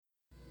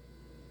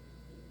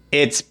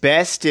It's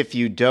best if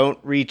you don't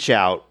reach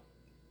out.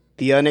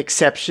 The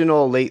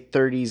unexceptional late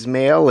 30s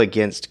male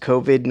against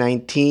COVID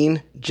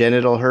 19,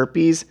 genital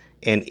herpes,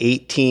 and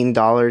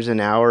 $18 an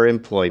hour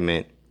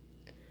employment.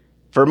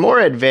 For more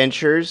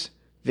adventures,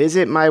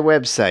 visit my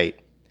website,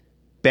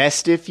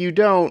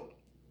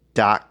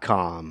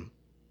 bestifyoudon't.com.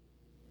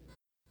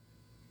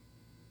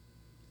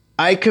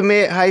 I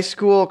commit high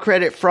school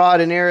credit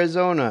fraud in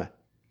Arizona.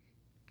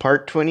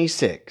 Part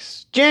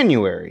 26.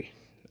 January.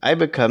 I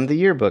become the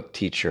yearbook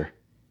teacher.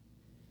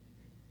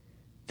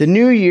 The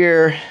new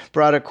year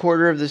brought a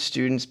quarter of the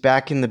students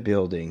back in the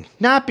building,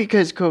 not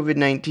because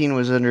COVID-19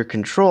 was under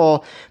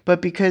control,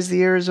 but because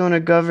the Arizona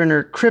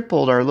governor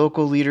crippled our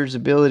local leaders'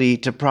 ability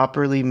to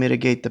properly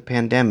mitigate the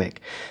pandemic.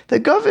 The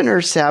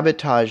governor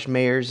sabotaged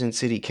mayors and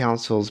city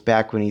councils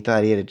back when he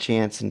thought he had a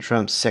chance in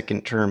Trump's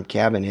second-term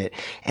cabinet,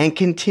 and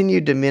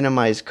continued to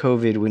minimize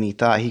COVID when he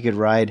thought he could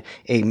ride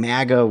a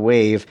MAGA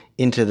wave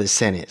into the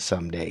Senate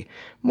someday.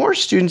 More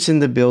students in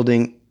the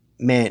building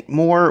meant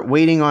more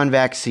waiting on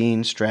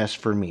vaccine stress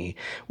for me.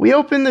 We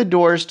opened the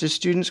doors to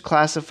students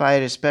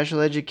classified as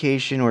special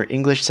education or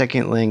English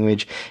second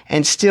language,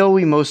 and still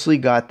we mostly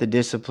got the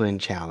discipline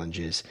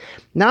challenges.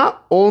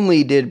 Not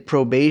only did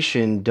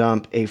probation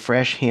dump a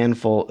fresh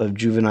handful of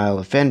juvenile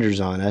offenders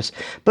on us,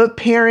 but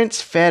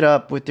parents fed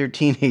up with their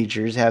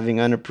teenagers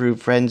having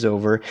unapproved friends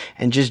over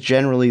and just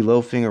generally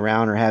loafing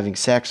around or having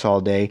sex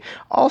all day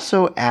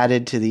also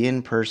added to the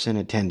in-person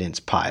attendance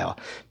pile.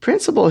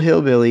 Principal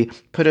Hillbilly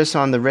put us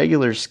on the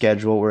regular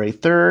schedule where a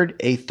third,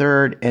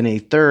 and a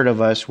third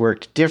of us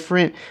worked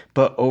different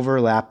but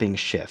overlapping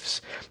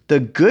shifts. The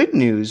good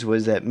news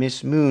was that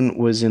Miss Moon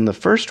was in the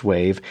first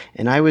wave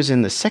and I was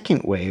in the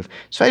second wave,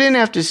 so I didn't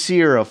have to see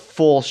her a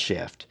full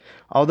shift.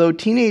 Although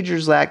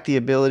teenagers lacked the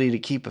ability to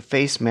keep a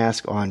face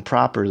mask on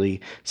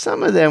properly,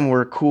 some of them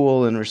were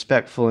cool and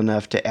respectful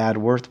enough to add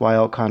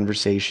worthwhile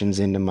conversations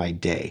into my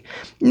day.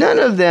 None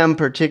of them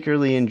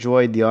particularly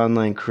enjoyed the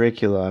online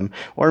curriculum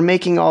or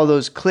making all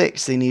those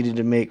clicks they needed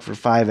to make for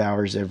 5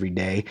 hours every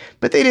day,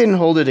 but they didn't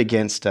hold it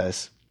against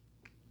us.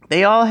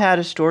 They all had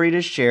a story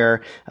to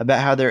share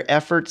about how their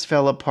efforts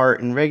fell apart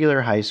in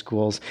regular high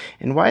schools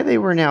and why they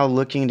were now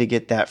looking to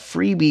get that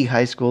freebie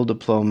high school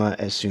diploma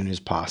as soon as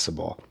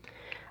possible.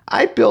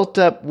 I built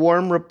up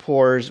warm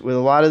rapport with a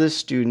lot of the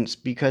students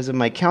because of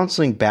my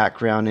counseling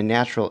background and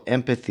natural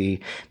empathy,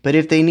 but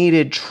if they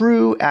needed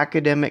true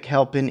academic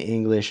help in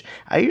English,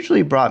 I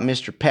usually brought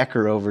Mr.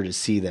 Pecker over to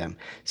see them.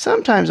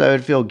 Sometimes I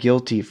would feel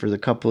guilty for the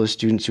couple of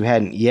students who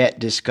hadn't yet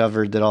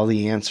discovered that all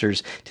the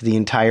answers to the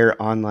entire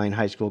online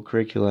high school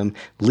curriculum,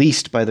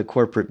 leased by the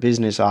corporate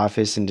business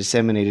office and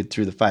disseminated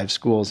through the 5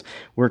 schools,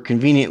 were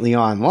conveniently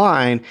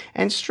online,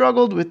 and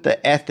struggled with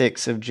the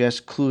ethics of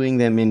just cluing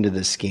them into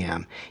the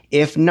scam.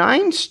 If 9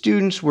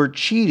 students were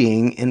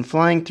cheating and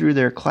flying through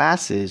their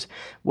classes,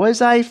 was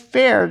I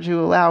fair to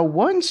allow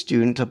 1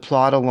 student to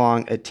plod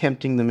along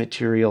attempting the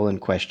material in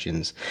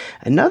questions?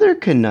 Another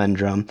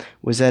conundrum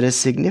was that a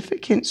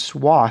significant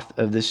swath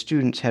of the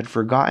students had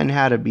forgotten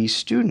how to be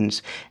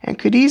students and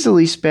could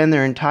easily spend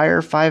their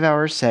entire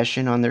 5-hour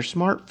session on their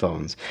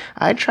smartphones.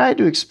 I tried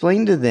to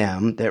explain to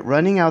them that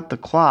running out the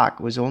clock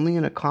was only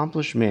an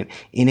accomplishment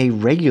in a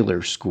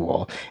regular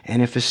school,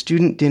 and if a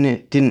student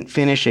didn't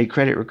finish a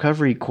credit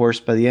recovery course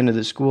by the end of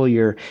the school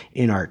year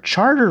in our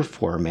charter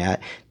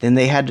format, then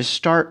they had to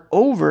start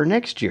over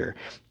next year.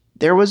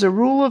 There was a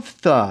rule of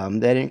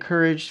thumb that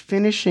encouraged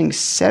finishing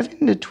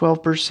 7 to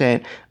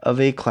 12% of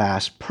a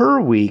class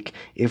per week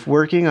if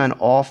working on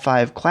all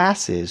 5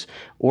 classes,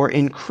 or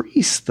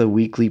increase the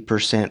weekly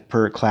percent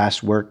per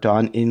class worked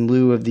on in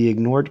lieu of the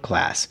ignored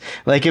class.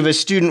 Like if a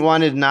student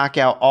wanted to knock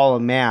out all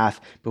of math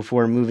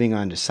before moving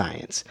on to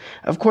science.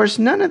 Of course,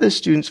 none of the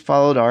students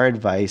followed our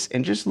advice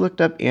and just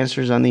looked up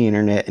answers on the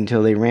internet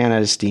until they ran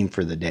out of steam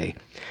for the day.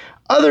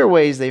 Other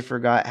ways they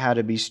forgot how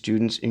to be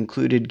students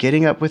included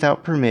getting up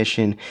without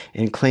permission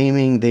and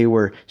claiming they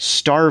were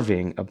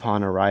starving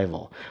upon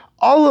arrival.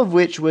 All of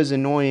which was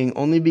annoying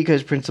only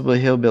because Principal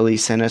Hillbilly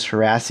sent us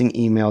harassing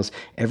emails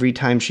every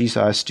time she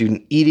saw a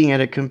student eating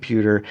at a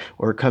computer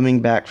or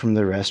coming back from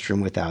the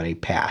restroom without a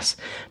pass.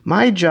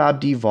 My job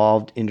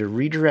devolved into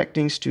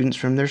redirecting students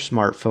from their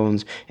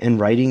smartphones and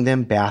writing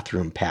them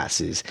bathroom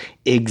passes,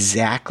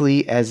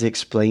 exactly as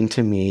explained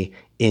to me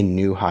in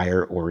new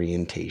hire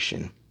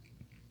orientation.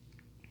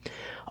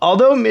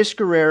 Although Miss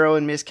Guerrero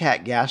and Miss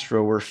Cat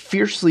Gastro were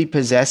fiercely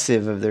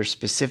possessive of their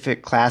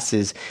specific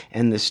classes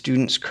and the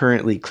students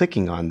currently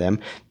clicking on them,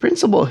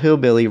 Principal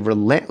Hillbilly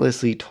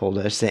relentlessly told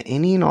us that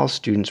any and all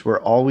students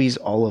were always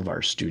all of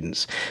our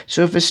students.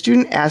 So if a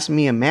student asked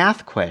me a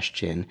math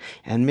question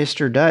and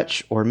Mr.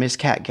 Dutch or Miss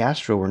Cat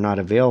Gastro were not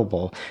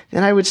available,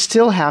 then I would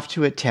still have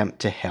to attempt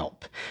to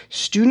help.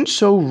 Students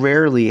so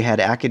rarely had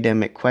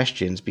academic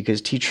questions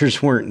because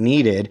teachers weren't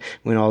needed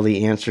when all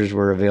the answers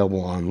were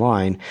available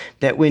online,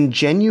 that when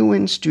genuine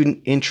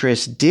student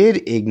interest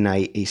did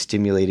ignite a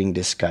stimulating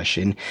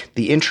discussion,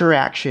 the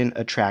interaction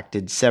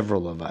attracted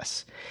several of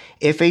us.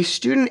 If a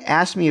student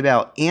asked me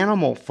about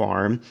Animal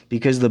Farm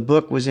because the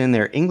book was in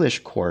their English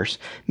course,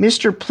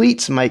 Mr.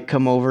 Pleats might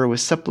come over with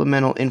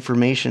supplemental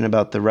information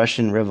about the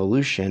Russian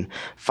Revolution,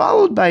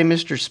 followed by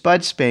Mr.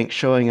 Spudspank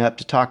showing up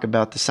to talk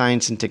about the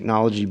science and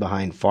technology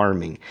behind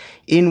farming.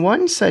 In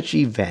one such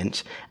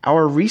event,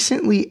 our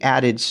recently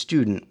added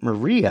student,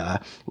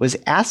 Maria, was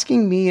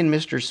asking me and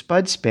Mr.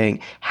 Spudspank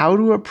how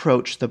to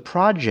approach the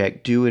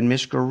project due in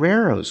Miss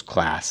Guerrero's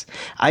class.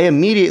 I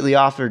immediately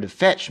offered to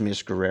fetch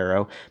Miss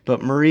Guerrero,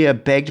 but Maria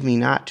begged me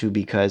not to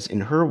because,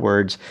 in her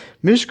words,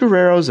 Miss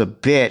Guerrero's a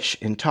bitch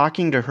and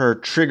talking to her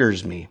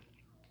triggers me.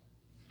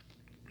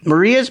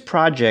 Maria's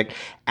project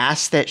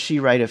asks that she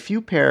write a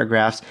few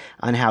paragraphs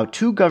on how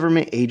two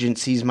government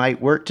agencies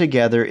might work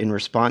together in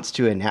response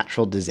to a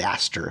natural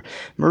disaster.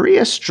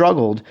 Maria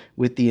struggled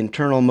with the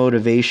internal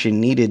motivation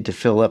needed to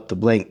fill up the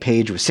blank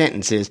page with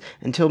sentences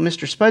until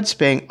Mr.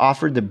 Spudspank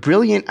offered the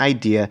brilliant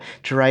idea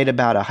to write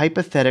about a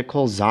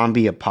hypothetical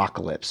zombie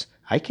apocalypse.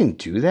 I can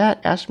do that?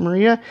 Asked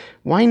Maria.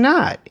 Why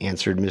not?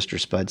 Answered Mr.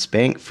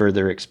 Spudspank,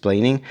 further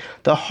explaining.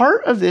 The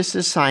heart of this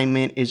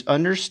assignment is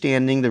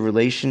understanding the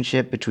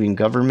relationship between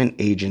government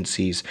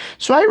agencies,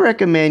 so I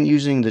recommend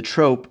using the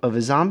trope of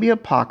a zombie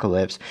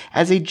apocalypse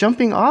as a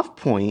jumping off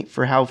point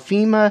for how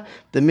FEMA,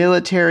 the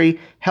military,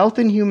 Health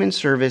and Human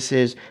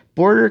Services,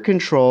 Border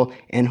Control,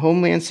 and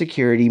Homeland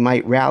Security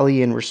might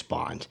rally and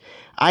respond.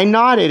 I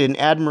nodded in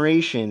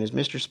admiration as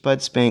Mr.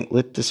 Spudspank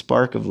lit the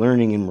spark of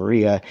learning in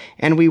Maria,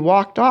 and we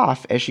walked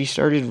off as she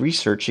started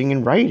researching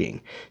and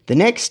writing. The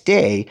next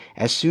day,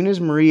 as soon as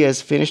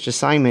Maria's finished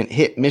assignment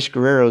hit Miss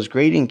Guerrero's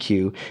grading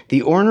cue,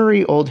 the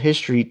ornery old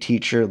history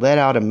teacher let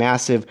out a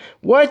massive,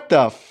 "What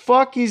the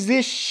fuck is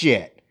this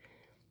shit?"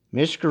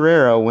 Miss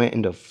Guerrero went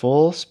into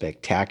full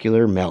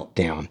spectacular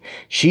meltdown.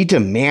 She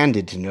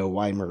demanded to know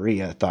why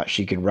Maria thought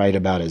she could write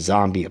about a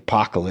zombie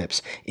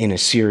apocalypse in a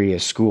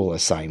serious school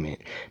assignment.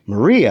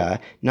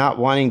 Maria, not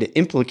wanting to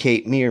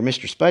implicate me or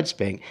Mr.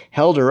 Spudspank,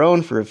 held her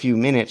own for a few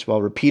minutes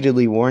while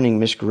repeatedly warning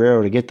Miss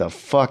Guerrero to get the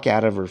fuck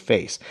out of her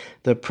face.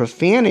 The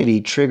profanity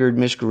triggered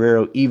Miss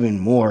Guerrero even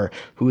more,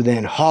 who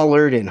then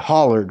hollered and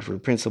hollered for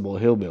Principal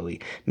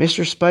Hillbilly.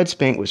 Mr.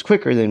 Spudspank was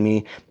quicker than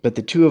me, but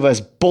the two of us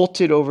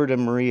bolted over to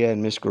Maria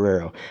and Miss Guerrero.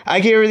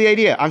 "I gave her the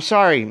idea. I'm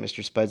sorry,"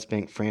 Mr.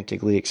 Spudspank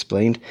frantically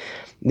explained.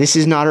 "This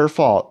is not her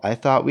fault. I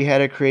thought we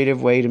had a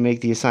creative way to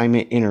make the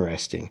assignment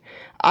interesting."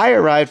 I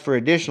arrived for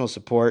additional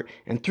support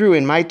and threw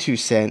in my 2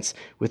 cents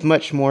with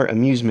much more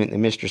amusement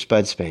than Mr.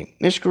 Spudspank.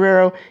 "Miss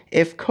Guerrero,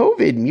 if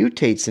COVID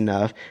mutates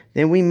enough,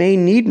 then we may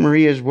need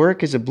Maria's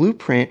work as a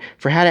blueprint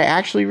for how to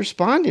actually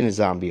respond in a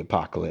zombie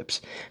apocalypse."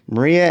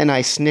 Maria and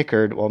I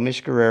snickered while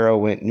Miss Guerrero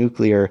went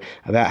nuclear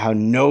about how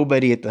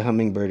nobody at the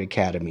Hummingbird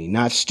Academy,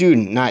 not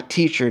student, not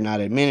teacher, not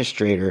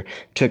administrator,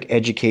 took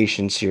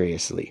education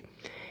seriously.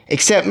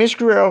 Except Miss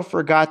Guerrero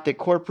forgot that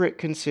corporate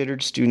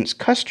considered students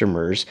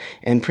customers,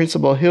 and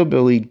Principal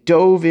Hillbilly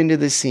dove into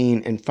the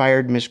scene and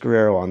fired Miss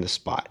Guerrero on the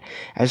spot.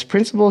 As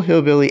Principal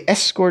Hillbilly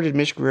escorted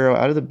Miss Guerrero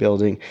out of the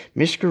building,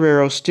 Miss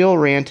Guerrero still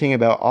ranting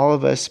about all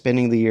of us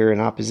spending the year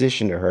in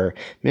opposition to her,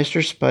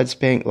 Mr.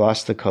 Spudspank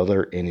lost the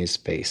color in his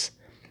face.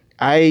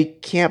 "I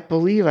can't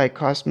believe I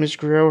cost Miss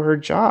Guerrero her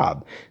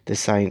job," the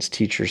science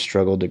teacher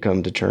struggled to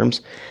come to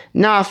terms.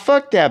 "Nah,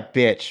 fuck that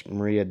bitch,"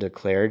 Maria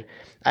declared.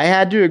 I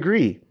had to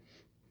agree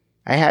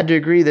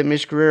that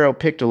Miss Guerrero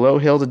picked a low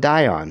hill to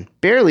die on.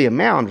 Barely a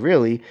mound,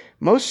 really.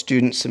 Most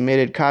students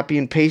submitted copy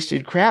and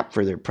pasted crap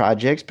for their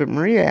projects, but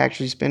Maria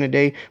actually spent a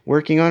day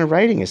working on a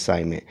writing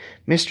assignment.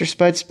 "Mr.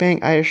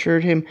 Spudspank," I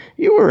assured him,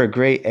 "you were a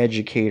great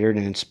educator and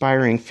an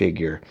inspiring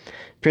figure."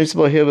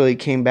 Principal Hillbilly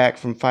came back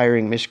from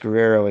firing Miss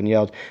Guerrero and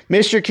yelled,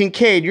 "Mr.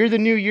 Kincaid, you're the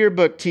new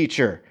yearbook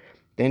teacher."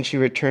 Then she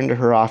returned to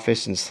her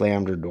office and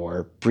slammed her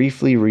door,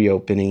 briefly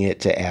reopening it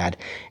to add,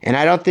 "And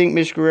I don't think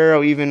Miss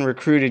Guerrero even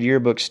recruited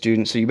yearbook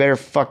students, so you better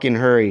fucking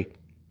hurry."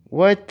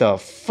 "What the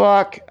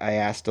fuck?" I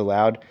asked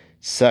aloud.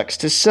 "Sucks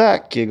to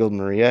suck," giggled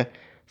Maria.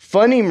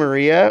 "Funny,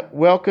 Maria.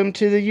 Welcome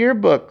to the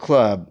yearbook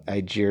club," I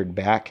jeered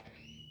back.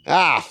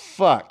 "Ah,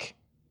 fuck."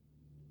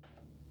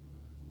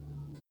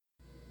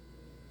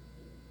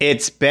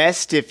 It's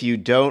best if you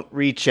don't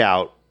reach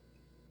out.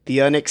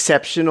 The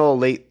unexceptional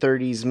late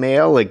 30s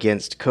male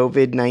against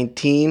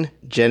COVID-19,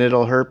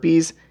 genital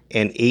herpes,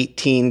 and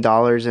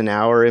 $18 an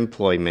hour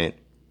employment.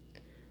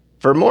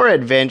 For more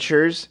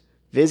adventures,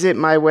 visit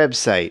my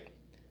website,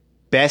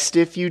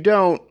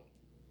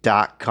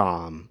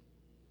 bestifyoudon't.com.